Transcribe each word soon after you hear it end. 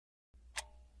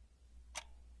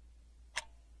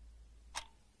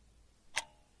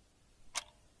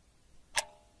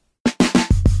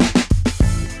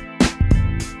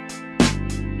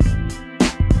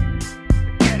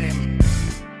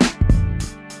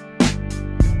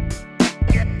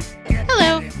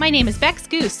My name is Bex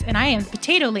Goose, and I am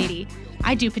Potato Lady.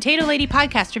 I do Potato Lady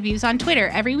podcast reviews on Twitter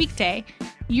every weekday.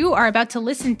 You are about to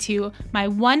listen to my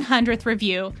 100th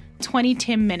review, 20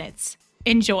 Tim Minutes.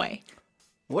 Enjoy.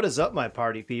 What is up, my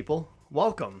party people?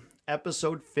 Welcome,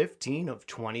 episode 15 of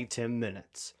 20 Tim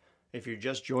Minutes. If you're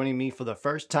just joining me for the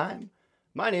first time,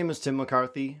 my name is Tim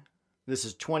McCarthy. This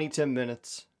is 20 Tim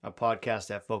Minutes, a podcast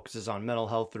that focuses on mental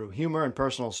health through humor and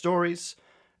personal stories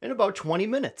in about 20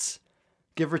 minutes,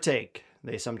 give or take.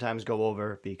 They sometimes go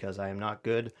over because I am not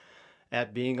good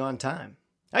at being on time.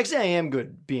 Actually, I am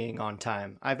good being on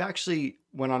time. I've actually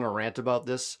went on a rant about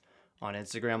this on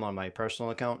Instagram on my personal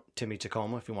account, Timmy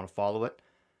Tacoma, if you want to follow it.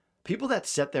 People that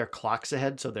set their clocks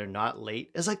ahead so they're not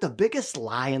late is like the biggest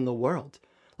lie in the world.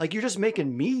 Like, you're just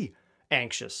making me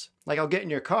anxious. Like, I'll get in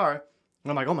your car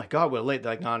and I'm like, oh my God, we're late.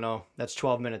 They're like, no, that's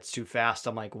 12 minutes too fast.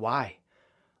 I'm like, why?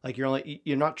 Like,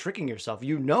 you're not tricking yourself.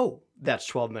 You know that's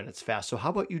 12 minutes fast. So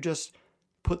how about you just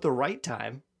put the right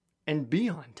time and be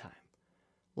on time?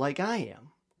 Like I am.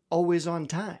 Always on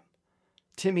time.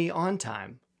 Timmy on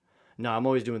time. No, I'm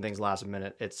always doing things last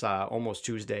minute. It's almost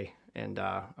Tuesday, and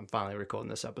I'm finally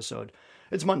recording this episode.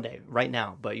 It's Monday right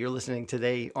now, but you're listening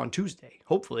today on Tuesday.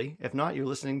 Hopefully. If not, you're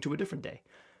listening to a different day.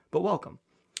 But welcome.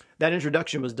 That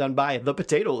introduction was done by the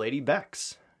Potato Lady,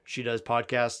 Bex. She does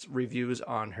podcast reviews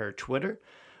on her Twitter,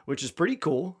 which is pretty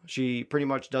cool. She pretty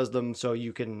much does them so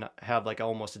you can have like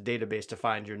almost a database to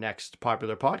find your next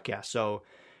popular podcast. So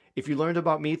if you learned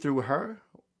about me through her,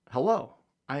 hello,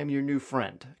 I am your new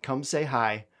friend. Come say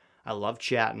hi. I love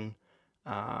chatting.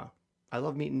 I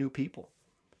love meeting new people.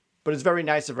 But it's very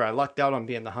nice of her. I lucked out on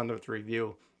being the 100th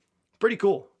review. Pretty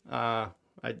cool.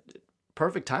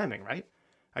 Perfect timing, right?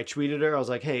 I tweeted her. I was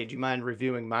like, hey, do you mind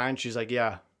reviewing mine? She's like,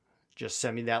 yeah, just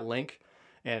send me that link.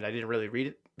 And I didn't really read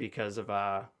it because of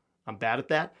I'm bad at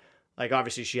that. Like,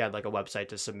 obviously, she had like a website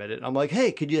to submit it. I'm like,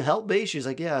 hey, could you help me? She's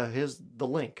like, yeah, here's the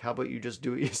link. How about you just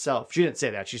do it yourself? She didn't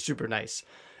say that. She's super nice.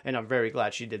 And I'm very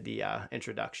glad she did the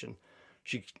introduction.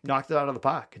 She knocked it out of the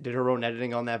park. Did her own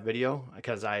editing on that video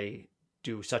because I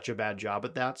do such a bad job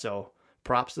at that. So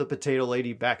props to the Potato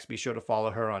Lady Bex. Be sure to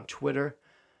follow her on Twitter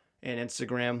and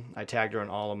Instagram. I tagged her in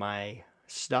all of my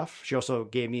stuff. She also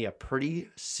gave me a pretty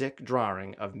sick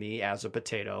drawing of me as a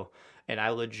potato, and I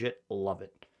legit love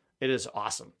it. It is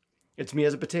awesome. It's me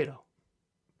as a potato.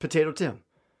 Potato Tim.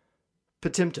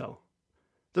 Potimto.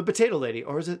 The Potato Lady,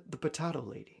 or is it the Potato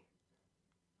Lady?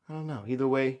 I don't know. Either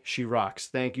way, she rocks.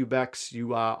 Thank you, Bex.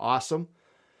 You are awesome.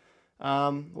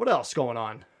 What else going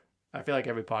on? I feel like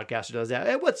every podcaster does that.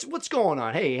 Hey, what's going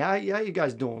on? Hey, how you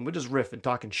guys doing? We're just riffing,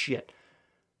 talking shit.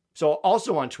 So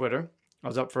also on Twitter, I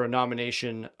was up for a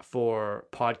nomination for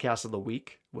Podcast of the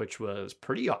Week, which was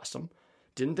pretty awesome.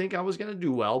 Didn't think I was going to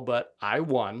do well, but I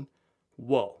won.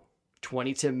 Whoa.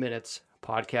 20 Tim Minutes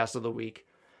Podcast of the Week.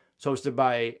 It's hosted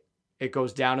by It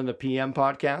Goes Down in the PM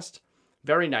podcast.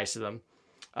 Very nice of them.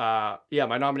 Yeah,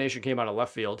 my nomination came out of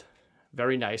left field.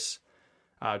 Very nice.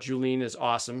 Julene is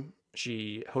awesome.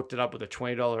 She hooked it up with a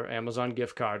 $20 Amazon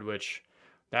gift card, which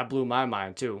that blew my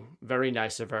mind too. Very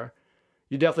nice of her.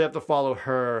 You definitely have to follow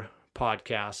her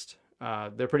podcast.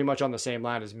 They're pretty much on the same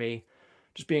line as me.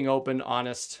 Just being open,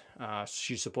 honest.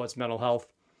 She supports mental health.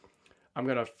 I'm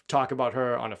going to talk about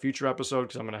her on a future episode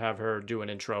because I'm going to have her do an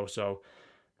intro. So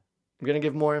I'm going to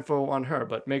give more info on her,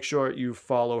 but make sure you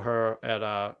follow her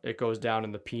at It Goes Down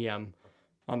in the PM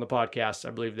on the podcast.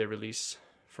 I believe they release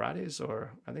Fridays,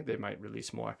 or I think they might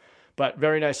release more. But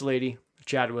very nice lady.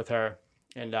 Chatted with her.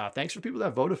 And thanks for people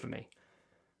that voted for me.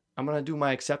 I'm going to do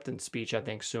my acceptance speech, I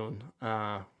think, soon.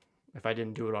 If I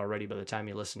didn't do it already by the time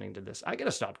you're listening to this. I got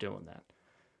to stop doing that.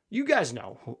 You guys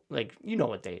know. Like, you know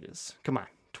what day it is. Come on.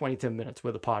 20 minutes.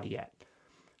 Where the party at?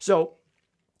 So,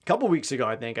 a couple weeks ago,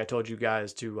 I think, I told you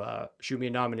guys to shoot me a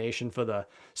nomination for the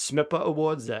SMIPA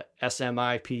Awards, the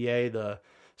SMIPA, the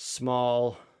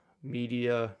Small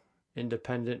Media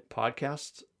Independent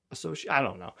Podcast Association. I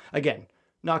don't know. Again,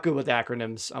 not good with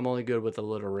acronyms. I'm only good with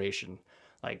alliteration.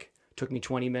 Like, took me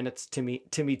 20 minutes.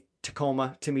 Timmy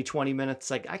Tacoma, Timmy 20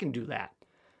 minutes. Like, I can do that.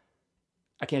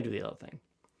 I can't do the other thing.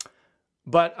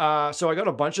 But, so I got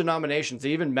a bunch of nominations. They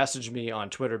even messaged me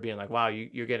on Twitter being like, wow,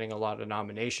 you're getting a lot of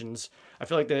nominations. I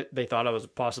feel like they thought I was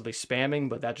possibly spamming,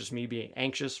 but that's just me being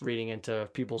anxious, reading into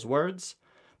people's words.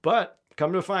 But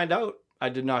come to find out, I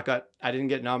didn't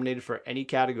get nominated for any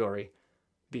category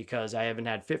because I haven't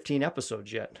had 15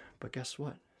 episodes yet. But guess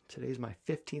what? Today's my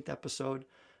 15th episode.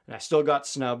 And I still got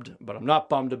snubbed, but I'm not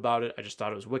bummed about it. I just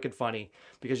thought it was wicked funny.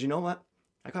 Because you know what?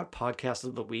 I got Podcast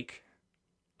of the Week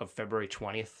of February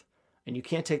 20th. And you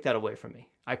can't take that away from me.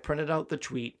 I printed out the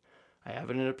tweet. I have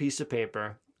it in a piece of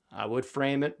paper. I would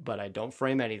frame it, but I don't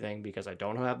frame anything because I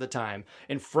don't have the time.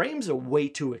 And frames are way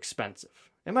too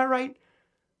expensive. Am I right?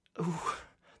 Ooh,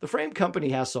 the frame company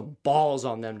has some balls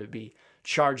on them to be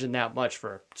charging that much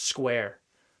for a square.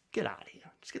 Get out of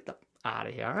here. Just get the out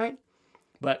of here, all right?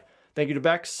 But thank you to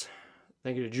Bex.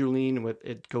 Thank you to Julene with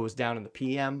It Goes Down in the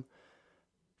PM.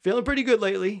 Feeling pretty good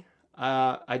lately.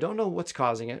 I don't know what's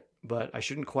causing it, but I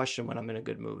shouldn't question when I'm in a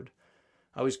good mood.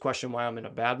 I always question why I'm in a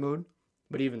bad mood,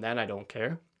 but even then I don't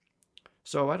care.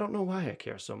 So I don't know why I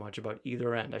care so much about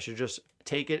either end. I should just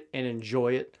take it and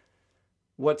enjoy it.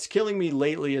 What's killing me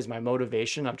lately is my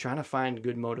motivation. I'm trying to find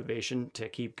good motivation to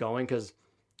keep going because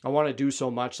I want to do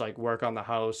so much, like work on the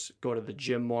house, go to the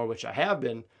gym more, which I have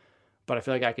been, but I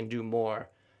feel like I can do more.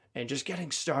 And just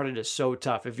getting started is so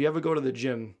tough. If you ever go to the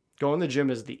gym, going to the gym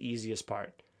is the easiest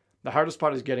part. The hardest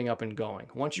part is getting up and going.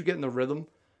 Once you get in the rhythm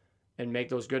and make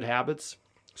those good habits,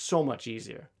 so much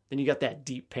easier. Then you got that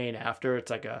deep pain after.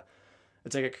 It's like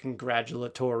a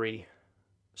congratulatory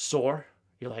sore.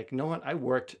 You're like, you know what? I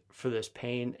worked for this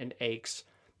pain and aches.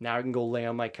 Now I can go lay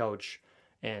on my couch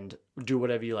and do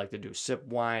whatever you like to do. Sip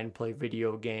wine, play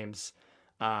video games,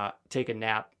 take a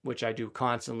nap, which I do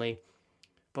constantly.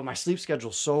 But my sleep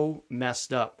schedule's so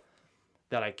messed up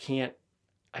that I can't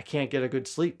get a good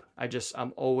sleep.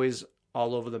 I'm always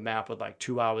all over the map with like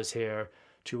 2 hours here,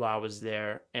 2 hours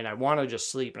there. And I want to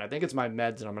just sleep. And I think it's my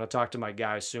meds. And I'm going to talk to my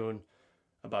guy soon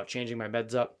about changing my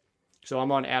meds up. So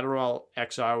I'm on Adderall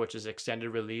XR, which is extended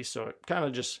release. So it kind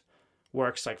of just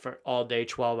works like for all day,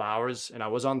 12 hours. And I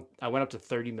went up to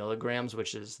 30 milligrams,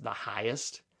 which is the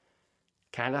highest.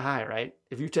 Kind of high, right?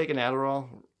 If you take an Adderall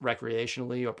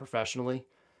recreationally or professionally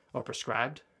or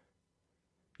prescribed,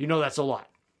 you know that's a lot.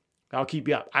 I'll keep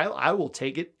you up. I will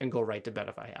take it and go right to bed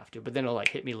if I have to, but then it'll like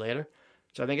hit me later.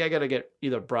 So I think I got to get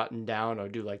either brought down or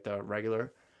do like the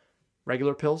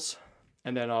regular pills.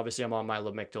 And then obviously I'm on my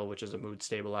Lamictal, which is a mood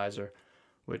stabilizer,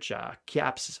 which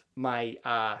caps my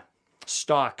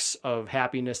stocks of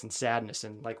happiness and sadness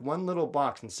in like one little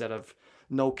box instead of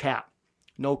no cap.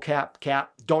 No cap.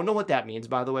 Don't know what that means,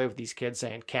 by the way, with these kids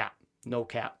saying cap, no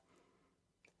cap.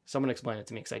 Someone explain it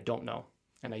to me because I don't know.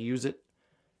 And I use it.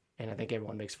 And I think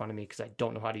everyone makes fun of me because I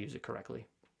don't know how to use it correctly.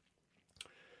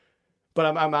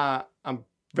 But I'm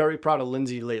very proud of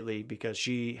Lindsay lately because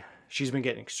she's been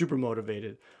getting super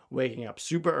motivated, waking up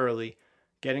super early,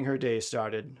 getting her day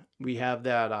started. We have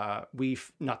that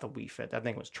not the Wii Fit. That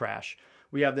thing was trash.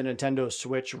 We have the Nintendo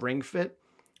Switch Ring Fit.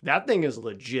 That thing is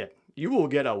legit. You will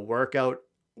get a workout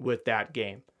with that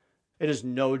game. It is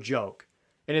no joke.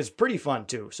 And it's pretty fun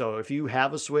too. So if you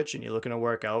have a Switch and you're looking to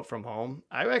work out from home,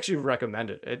 I actually recommend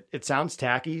it. It sounds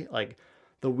tacky, like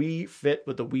the Wii Fit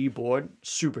with the Wii board,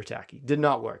 super tacky. Did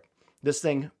not work. This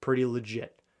thing, pretty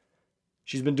legit.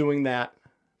 She's been doing that.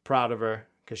 Proud of her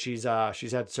because she's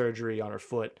had surgery on her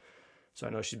foot. So I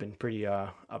know she's been pretty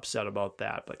upset about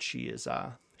that. But she's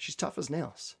tough as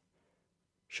nails.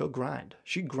 She'll grind.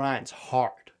 She grinds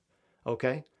hard.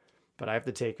 Okay? But I have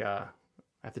to take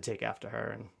after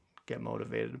her and get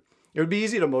motivated. It would be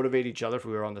easy to motivate each other if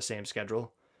we were on the same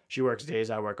schedule. She works days,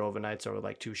 I work overnight, so we're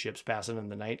like 2 ships passing in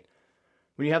the night.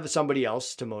 When you have somebody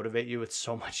else to motivate you, it's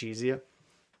so much easier.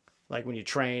 Like when you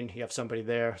train, you have somebody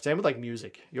there. Same with like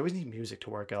music. You always need music to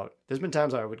work out. There's been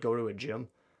times I would go to a gym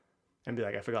and be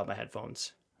like, I forgot my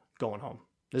headphones, going home.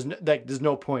 There's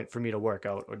no point for me to work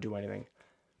out or do anything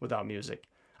without music.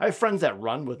 I have friends that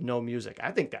run with no music.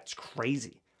 I think that's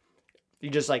crazy. You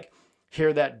just like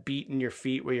hear that beat in your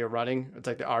feet where you're running. It's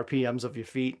like the RPMs of your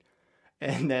feet.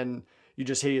 And then you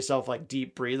just hear yourself like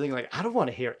deep breathing. Like, I don't want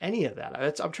to hear any of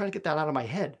that. I'm trying to get that out of my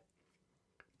head.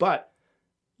 But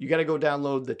you got to go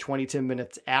download the 20 Tim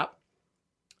Minutes app.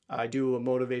 I do a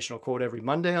motivational quote every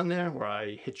Monday on there where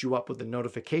I hit you up with a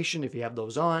notification if you have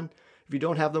those on. If you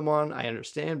don't have them on, I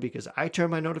understand because I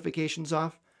turn my notifications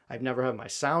off. I've never had my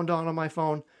sound on my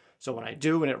phone. So when I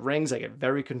do and it rings, I get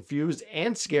very confused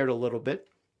and scared a little bit.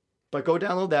 But go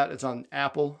download that. It's on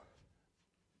Apple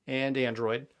and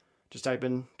Android. Just type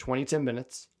in 20 Tim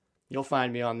Minutes. You'll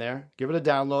find me on there. Give it a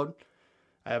download.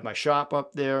 I have my shop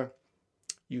up there.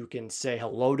 You can say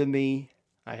hello to me.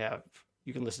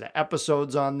 You can listen to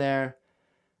episodes on there.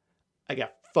 I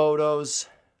got photos.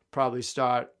 Probably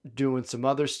start doing some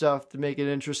other stuff to make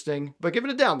it interesting. But give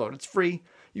it a download. It's free.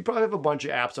 You probably have a bunch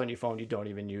of apps on your phone you don't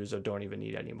even use or don't even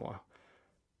need anymore.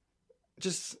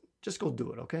 Just go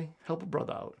do it, okay? Help a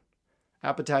brother out.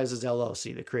 Appetizers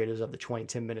LLC, the creators of the 20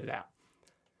 Tim Minute app.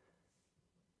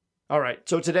 All right,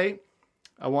 so today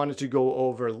I wanted to go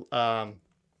over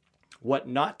what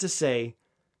not to say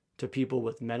to people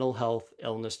with mental health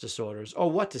illness disorders,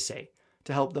 or what to say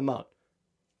to help them out.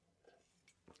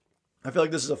 I feel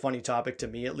like this is a funny topic to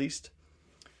me, at least,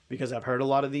 because I've heard a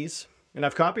lot of these, and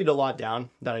I've copied a lot down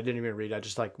that I didn't even read. I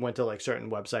just like went to like certain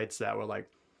websites that were like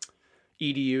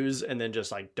EDUs and then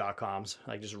just like .coms,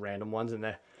 like just random ones.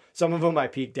 And some of them I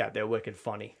peeked at, they're wicked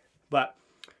funny. But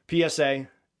PSA,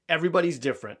 everybody's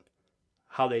different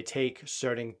how they take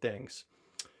certain things.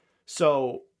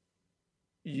 So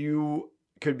you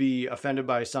could be offended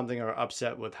by something or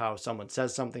upset with how someone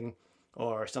says something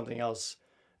or something else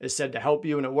is said to help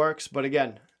you and it works. But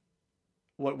again,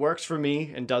 what works for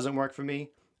me and doesn't work for me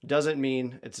doesn't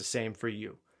mean it's the same for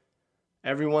you.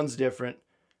 Everyone's different.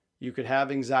 You could have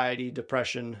anxiety,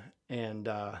 depression, and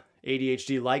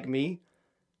ADHD like me,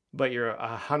 but you're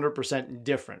 100%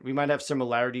 different. We might have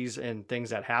similarities in things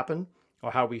that happen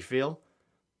or how we feel,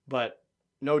 but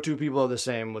no two people are the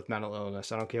same with mental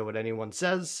illness. I don't care what anyone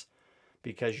says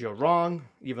because you're wrong,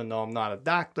 even though I'm not a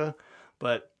doctor,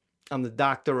 but I'm the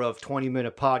doctor of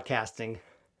 20-minute podcasting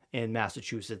in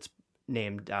Massachusetts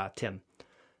named Tim.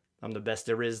 I'm the best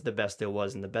there is, the best there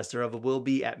was, and the best there ever will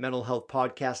be at mental health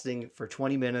podcasting for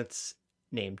 20 minutes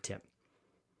named Tim.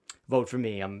 Vote for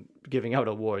me. I'm giving out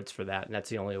awards for that, and that's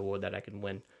the only award that I can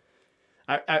win.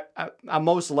 I'm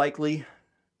most likely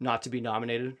not to be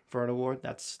nominated for an award.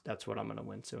 That's what I'm going to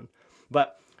win soon.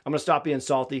 But I'm going to stop being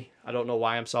salty. I don't know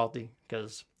why I'm salty,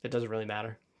 because it doesn't really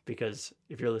matter. Because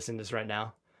if you're listening to this right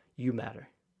now, you matter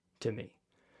to me.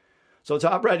 So to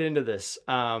hop right into this,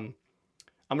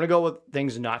 I'm going to go with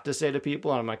things not to say to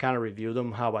people, and I'm going to kind of review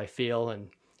them, how I feel, and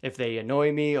if they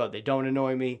annoy me or they don't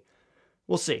annoy me.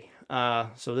 We'll see.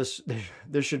 So this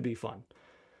should be fun.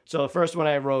 So the first one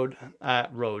I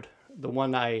the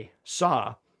one I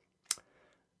saw,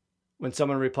 when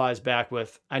someone replies back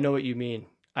with, "I know what you mean.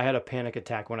 I had a panic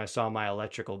attack when I saw my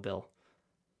electrical bill."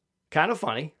 Kind of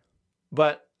funny,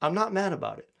 but I'm not mad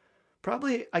about it.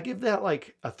 Probably I give that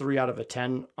like a 3 out of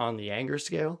 10 on the anger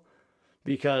scale,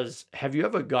 because have you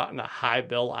ever gotten a high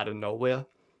bill out of nowhere?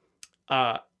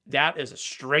 That is a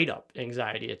straight up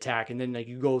anxiety attack. And then like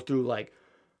you go through like,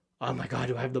 oh my God,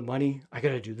 do I have the money? I got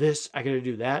to do this. I got to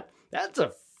do that. That's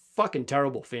a fucking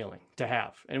terrible feeling to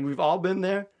have. And we've all been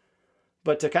there.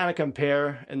 But to kind of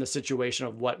compare in the situation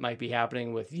of what might be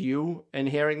happening with you and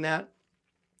hearing that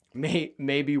may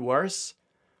be worse.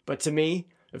 But to me,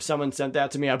 if someone sent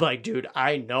that to me, I'd be like, dude,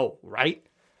 I know, right?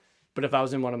 But if I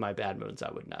was in one of my bad moods,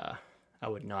 I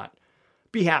would not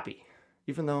be happy.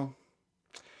 Even though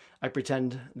I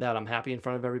pretend that I'm happy in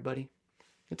front of everybody.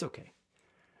 It's okay.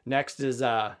 Next is,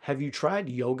 have you tried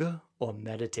yoga or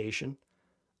meditation?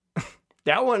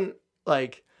 That one,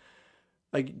 like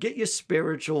get your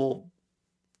spiritual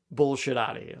bullshit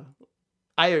out of here.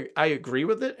 I agree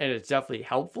with it, and it's definitely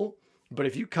helpful. But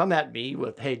if you come at me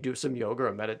with, hey, do some yoga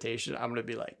or meditation, I'm going to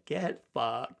be like, get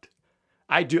fucked.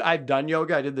 I've done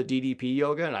yoga. I did the DDP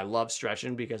yoga, and I love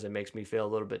stretching because it makes me feel a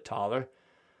little bit taller.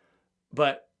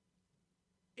 But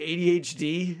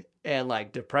ADHD and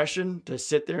like depression, to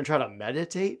sit there and try to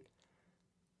meditate,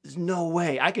 there's no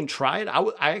way. I can try it.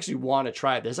 I actually want to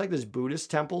try it. There's like this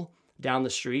Buddhist temple down the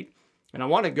street, and I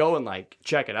want to go and like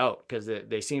check it out because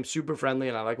they seem super friendly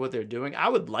and I like what they're doing. I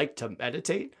would like to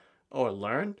meditate or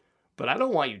learn, but I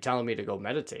don't want you telling me to go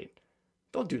meditate.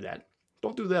 Don't do that.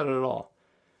 Don't do that at all.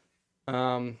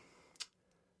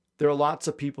 There are lots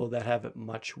of people that have it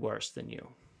much worse than you.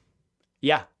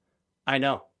 Yeah, I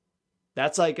know.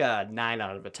 That's like a 9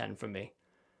 out of 10 for me.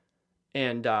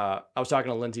 And I was talking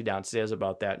to Lindsay downstairs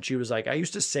about that. And she was like, I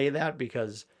used to say that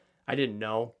because I didn't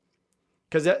know.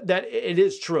 Because that it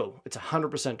is true. It's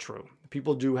 100% true.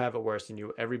 People do have it worse than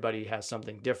you. Everybody has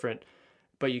something different.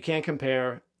 But you can't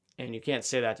compare, and you can't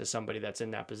say that to somebody that's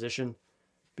in that position.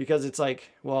 Because it's like,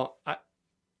 well,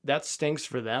 that stinks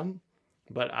for them.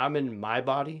 But I'm in my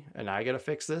body, and I got to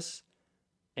fix this.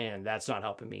 And that's not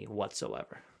helping me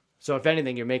whatsoever. So if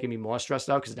anything, you're making me more stressed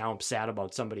out because now I'm sad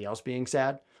about somebody else being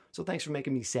sad. So thanks for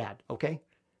making me sad, okay?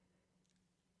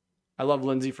 I love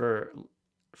Lindsay for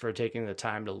taking the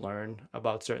time to learn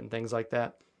about certain things like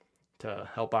that to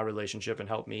help our relationship and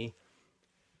help me.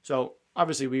 So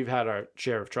obviously we've had our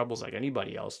share of troubles like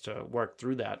anybody else to work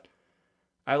through that.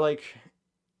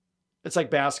 It's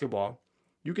like basketball.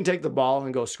 You can take the ball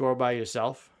and go score by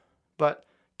yourself, but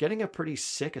getting a pretty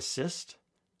sick assist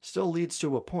still leads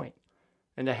to a point.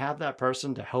 And to have that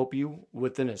person to help you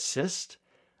with an assist,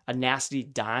 a nasty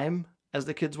dime, as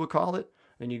the kids would call it,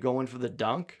 and you go in for the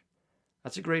dunk,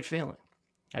 that's a great feeling.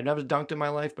 I've never dunked in my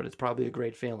life, but it's probably a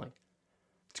great feeling.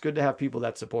 It's good to have people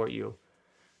that support you.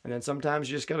 And then sometimes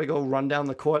you just got to go run down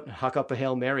the court and huck up a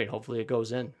Hail Mary, and hopefully it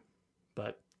goes in.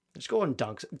 But just go and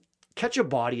dunk. Catch your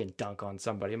body and dunk on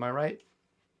somebody, am I right?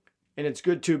 And it's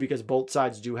good, too, because both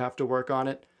sides do have to work on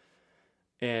it.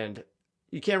 And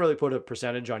you can't really put a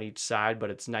percentage on each side, but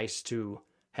it's nice to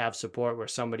have support where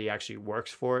somebody actually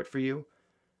works for it for you.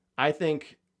 I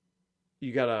think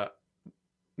you got to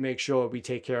make sure we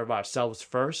take care of ourselves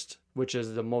first, which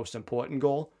is the most important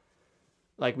goal.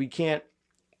 Like, we can't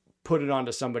put it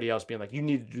onto somebody else being like, you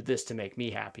need to do this to make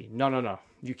me happy. No.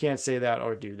 You can't say that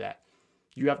or do that.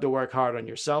 You have to work hard on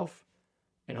yourself,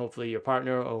 and hopefully your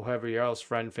partner or whoever else,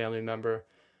 friend, family member,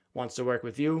 wants to work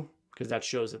with you, because that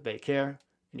shows that they care.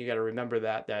 And you got to remember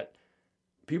that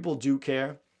people do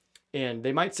care, and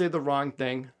they might say the wrong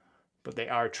thing, but they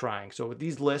are trying. So with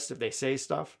these lists, if they say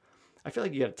stuff, I feel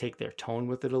like you got to take their tone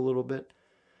with it a little bit.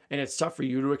 And it's tough for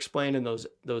you to explain in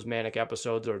those manic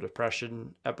episodes or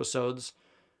depression episodes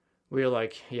where you're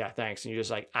like, yeah, thanks. And you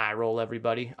just like eye roll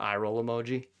everybody, eye roll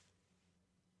emoji.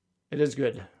 It is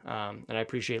good. And I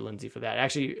appreciate Lindsay for that.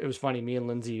 Actually, it was funny. Me and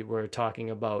Lindsay were talking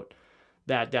about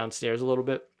that downstairs a little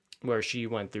bit, where she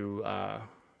went through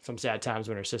some sad times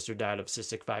when her sister died of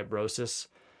cystic fibrosis.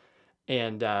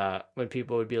 And when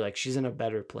people would be like, she's in a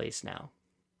better place now.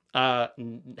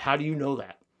 How do you know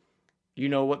that? You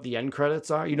know what the end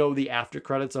credits are? You know the after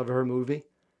credits of her movie?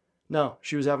 No,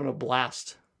 she was having a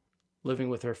blast living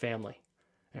with her family,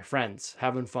 her friends,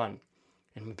 having fun.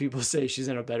 And when people say she's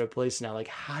in a better place now, like,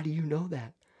 how do you know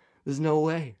that? There's no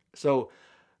way. So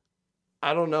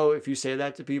I don't know if you say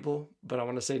that to people, but I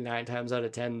want to say 9 times out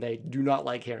of 10, they do not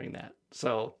like hearing that.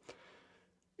 So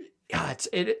yeah,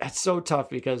 it's so tough,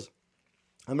 because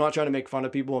I'm not trying to make fun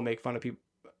of people and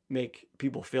make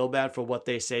people feel bad for what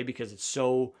they say, because it's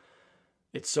so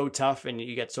tough and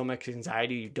you get so much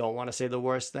anxiety. You don't want to say the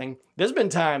worst thing. There's been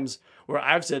times where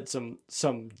I've said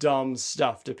some dumb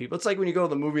stuff to people. It's like when you go to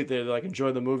the movie theater, they're like,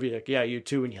 enjoy the movie. Like, yeah, you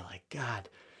too. And you're like, God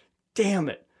damn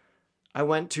it. I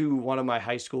went to one of my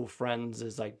high school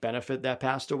friends' like benefit that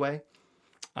passed away.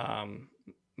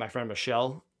 My friend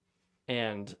Michelle.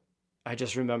 And I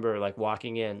just remember like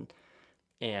walking in,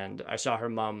 and I saw her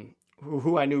mom,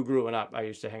 who I knew growing up. I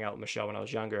used to hang out with Michelle when I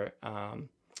was younger.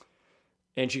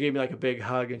 And she gave me like a big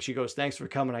hug, and she goes, thanks for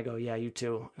coming. I go, yeah, you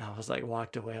too. And I was like,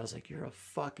 walked away. I was like, you're a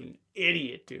fucking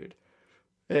idiot, dude.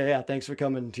 Yeah, thanks for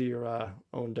coming to your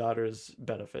own daughter's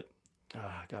benefit.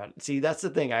 Oh, God. See, that's the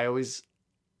thing. I always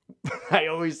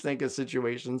think of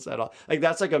situations at all. Like,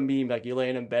 that's like a meme. Like, you're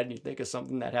laying in bed and you think of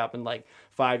something that happened like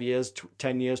 5 years,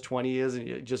 10 years, 20 years, and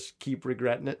you just keep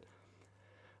regretting it.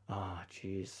 Oh,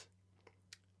 jeez.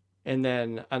 And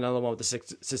then another one with the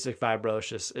cystic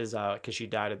fibrosis is because she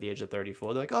died at the age of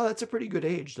 34. They're like, oh, that's a pretty good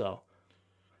age, though.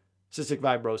 Cystic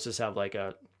fibrosis have like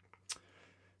a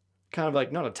kind of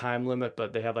like, not a time limit,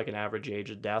 but they have like an average age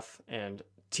of death. And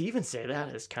to even say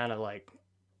that is kind of like,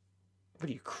 what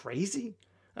are you, crazy?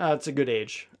 It's a good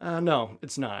age. No,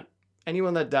 it's not.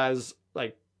 Anyone that dies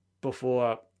like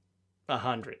before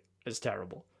 100 is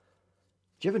terrible.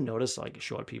 Do you ever notice like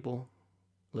short people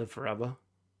live forever?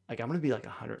 Like, I'm going to be like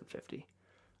 150.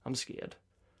 I'm scared.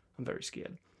 I'm very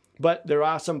scared. But there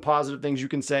are some positive things you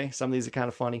can say. Some of these are kind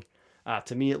of funny,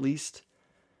 to me at least.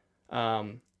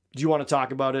 Do you want to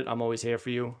talk about it? I'm always here for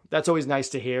you. That's always nice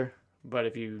to hear. But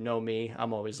if you know me,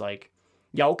 I'm always like,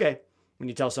 yeah, okay. When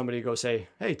you tell somebody to go say,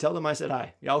 hey, tell them I said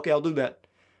hi. Yeah, okay, I'll do that.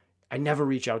 I never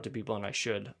reach out to people, and I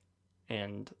should.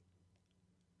 And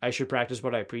I should practice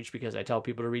what I preach, because I tell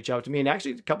people to reach out to me. And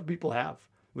actually, a couple people have,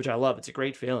 which I love. It's a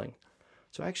great feeling.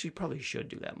 So I actually probably should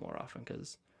do that more often,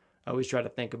 because I always try to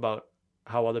think about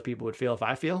how other people would feel if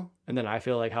I feel, and then I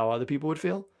feel like how other people would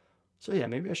feel. So yeah,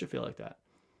 maybe I should feel like that.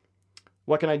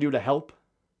 What can I do to help?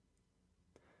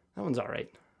 That one's all right.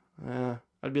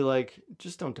 I'd be like,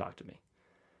 just don't talk to me.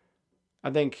 I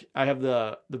think I have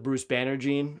the Bruce Banner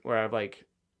gene, where I have like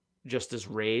just this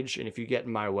rage, and if you get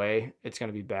in my way, it's going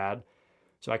to be bad.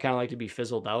 So I kind of like to be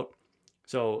fizzled out.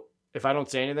 So if I don't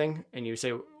say anything and you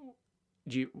say,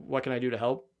 what can I do to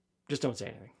help? Just don't say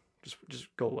anything.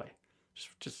 Just go away.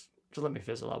 Just let me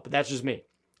fizzle out. But that's just me.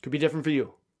 Could be different for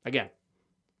you. Again,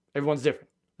 everyone's different.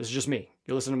 This is just me.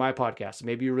 You listen to my podcast.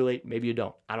 Maybe you relate. Maybe you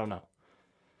don't. I don't know.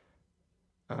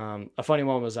 A funny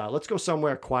one was, let's go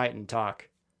somewhere quiet and talk.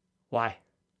 Why?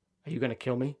 Are you going to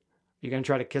kill me? Are you going to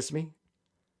try to kiss me?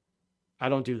 I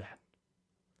don't do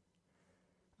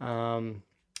that.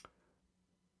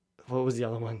 What was the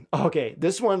other one? Okay,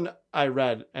 this one I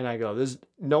read and I go,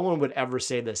 no one would ever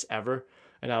say this ever.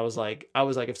 And I was like,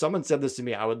 if someone said this to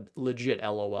me, I would legit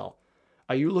LOL.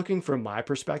 Are you looking for my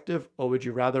perspective, or would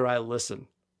you rather I listen?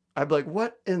 I'd be like,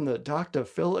 what in the Dr.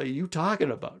 Phil are you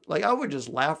talking about? Like, I would just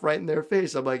laugh right in their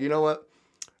face. I'm like, you know what?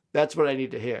 That's what I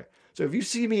need to hear. So if you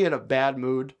see me in a bad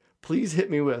mood, please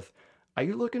hit me with, are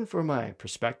you looking for my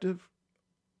perspective,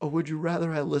 or would you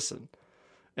rather I listen?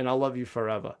 And I'll love you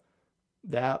forever.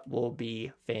 That will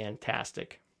be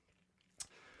fantastic.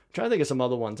 trying to think of some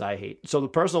other ones I hate. So the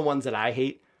personal ones that I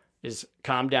hate is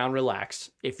calm down,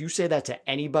 relax. If you say that to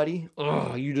anybody,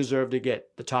 you deserve to get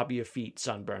the top of your feet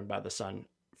sunburned by the sun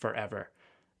forever.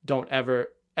 Don't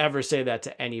ever say that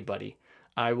to anybody.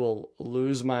 I will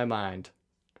lose my mind.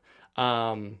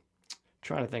 Trying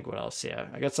to think what else. Yeah,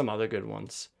 I got some other good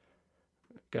ones.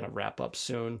 Gonna wrap up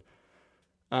soon.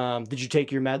 Did you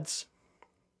take your meds?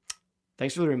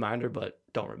 Thanks for the reminder, but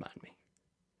don't remind me.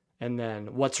 And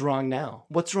then, what's wrong now?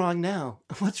 What's wrong now?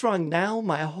 What's wrong now?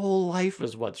 My whole life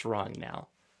is what's wrong now.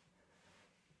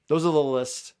 Those are the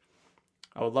list.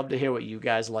 I would love to hear what you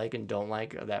guys like and don't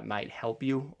like that might help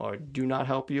you or do not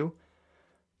help you.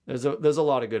 There's a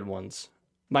lot of good ones.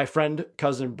 My friend,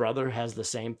 cousin, brother has the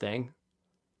same thing.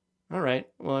 All right,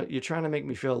 well, you're trying to make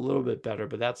me feel a little bit better,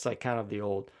 but that's like kind of the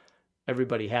old,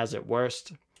 everybody has it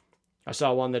worst. I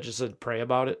saw one that just said, pray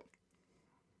about it.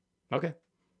 Okay.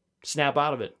 Snap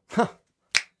out of it.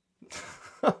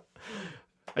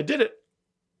 I did it.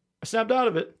 I snapped out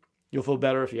of it. You'll feel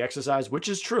better if you exercise, which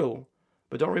is true.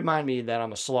 But don't remind me that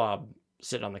I'm a slob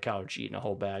sitting on the couch eating a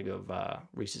whole bag of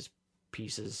Reese's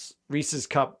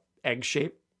Cup egg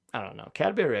shape. I don't know.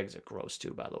 Cadbury eggs are gross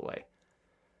too, by the way.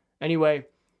 Anyway,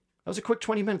 that was a quick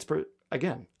 20 minutes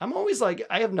again. I'm always like,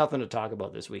 I have nothing to talk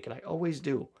about this week, and I always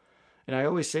do. And I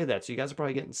always say that, so you guys are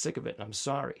probably getting sick of it, and I'm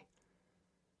sorry.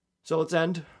 So let's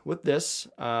end with this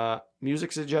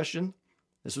music suggestion.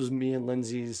 This was me and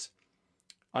Lindsay's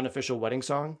unofficial wedding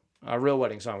song. Our real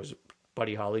wedding song was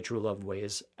Buddy Holly, True Love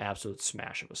Ways. Absolute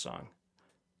smash of a song.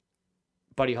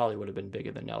 Buddy Holly would have been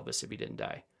bigger than Elvis if he didn't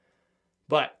die.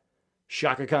 But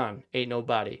Shaka Khan, Ain't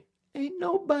Nobody. Ain't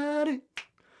nobody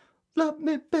love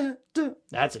me better.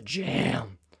 That's a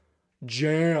jam.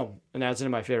 Jam. And that's in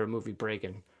my favorite movie,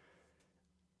 Breakin'.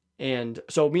 And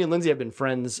so me and Lindsay have been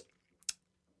friends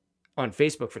on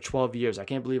Facebook for 12 years. I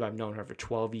can't believe I've known her for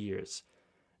 12 years.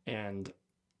 And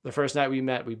the first night we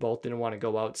met, we both didn't want to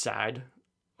go outside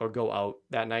or go out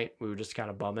that night. We were just kind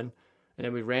of bumming. And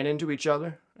then we ran into each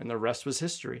other, and the rest was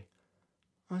history.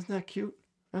 Oh, isn't that cute?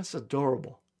 That's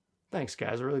adorable. Thanks,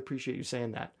 guys. I really appreciate you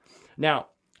saying that. Now,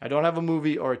 I don't have a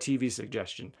movie or a TV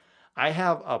suggestion. I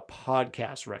have a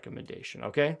podcast recommendation,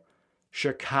 okay?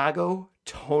 Chicago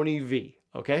Tony V,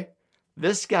 okay?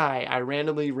 This guy I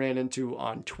randomly ran into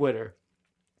on Twitter,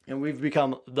 and we've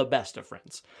become the best of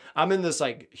friends. I'm in this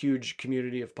like huge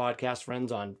community of podcast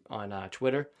friends on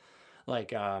Twitter.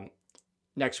 Like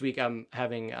next week, I'm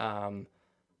having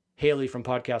Haley from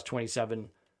Podcast 27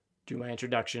 do my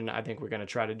introduction. I think we're going to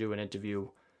try to do an interview,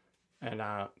 and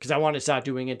because I want to start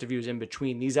doing interviews in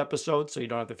between these episodes, so you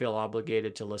don't have to feel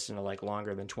obligated to listen to like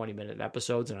longer than 20-minute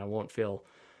episodes, and I won't feel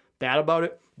bad about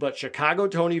it. But Chicago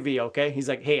Tony V, okay? He's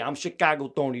like, hey, I'm Chicago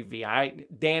Tony V, all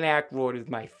right? Dan Aykroyd is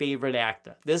my favorite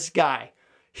actor. This guy,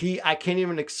 I can't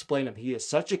even explain him. He is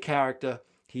such a character.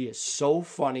 He is so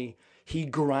funny. He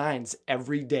grinds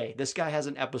every day. This guy has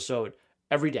an episode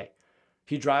every day.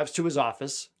 He drives to his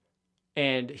office,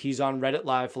 and he's on Reddit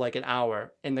Live for like an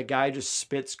hour, and the guy just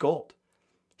spits gold.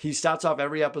 He starts off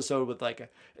every episode with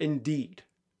like, indeed,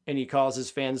 and he calls his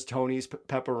fans Tony's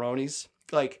pepperonis.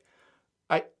 Like,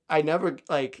 I never,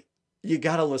 like, you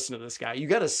got to listen to this guy. You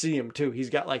got to see him, too. He's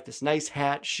got, like, this nice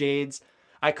hat, shades.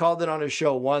 I called it on his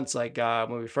show once, like,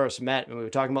 when we first met, and we were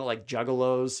talking about, like,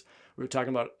 juggalos. We were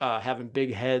talking about having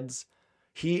big heads.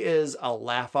 He is a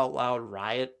laugh-out-loud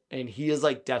riot, and he is,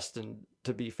 like, destined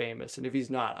to be famous. And if he's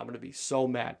not, I'm going to be so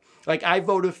mad. Like, I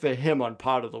voted for him on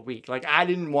Pod of the Week. Like, I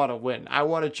didn't want to win. I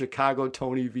wanted Chicago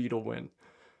Tony V to win.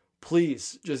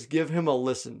 Please, just give him a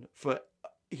listen.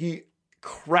 He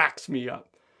cracks me up.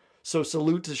 So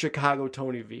salute to Chicago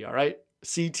Tony V, all right?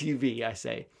 CTV, I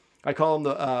say. I call him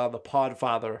the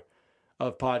podfather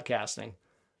of podcasting.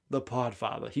 The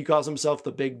podfather. He calls himself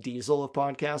the Big Diesel of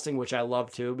podcasting, which I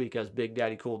love too, because Big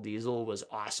Daddy Cool Diesel was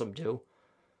awesome too.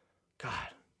 God,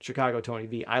 Chicago Tony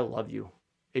V, I love you.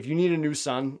 If you need a new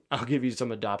son, I'll give you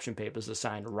some adoption papers to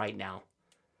sign right now.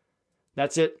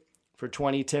 That's it for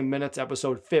 20 Tim Minutes,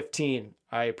 episode 15.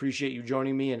 I appreciate you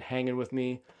joining me and hanging with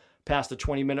me past the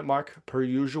 20-minute mark, per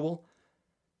usual.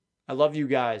 I love you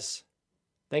guys.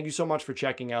 Thank you so much for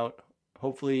checking out.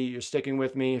 Hopefully you're sticking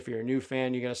with me. If you're a new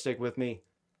fan, you're going to stick with me.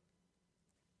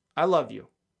 I love you.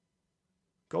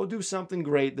 Go do something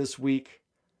great this week.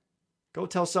 Go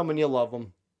tell someone you love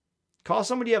them. Call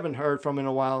somebody you haven't heard from in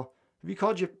a while. Have you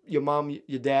called your mom,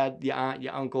 your dad, your aunt,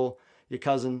 your uncle, your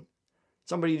cousin,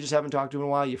 somebody you just haven't talked to in a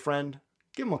while, your friend?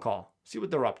 Give them a call. See what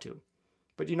they're up to.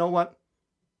 But you know what?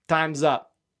 Time's up.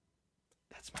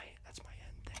 That's my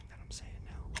end thing that I'm saying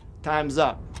now. Time's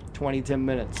up. 20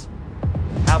 minutes.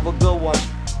 Have a good one.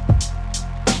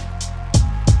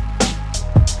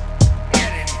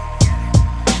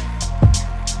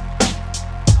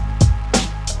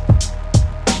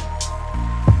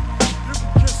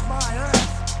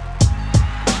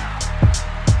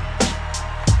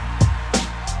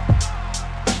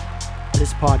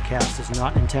 podcast is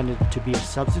not intended to be a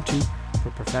substitute for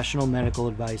professional medical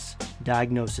advice,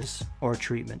 diagnosis, or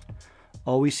treatment.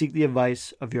 Always seek the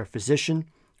advice of your physician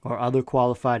or other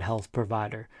qualified health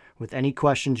provider with any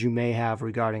questions you may have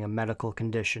regarding a medical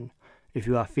condition. If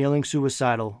you are feeling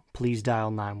suicidal, please dial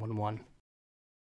 911.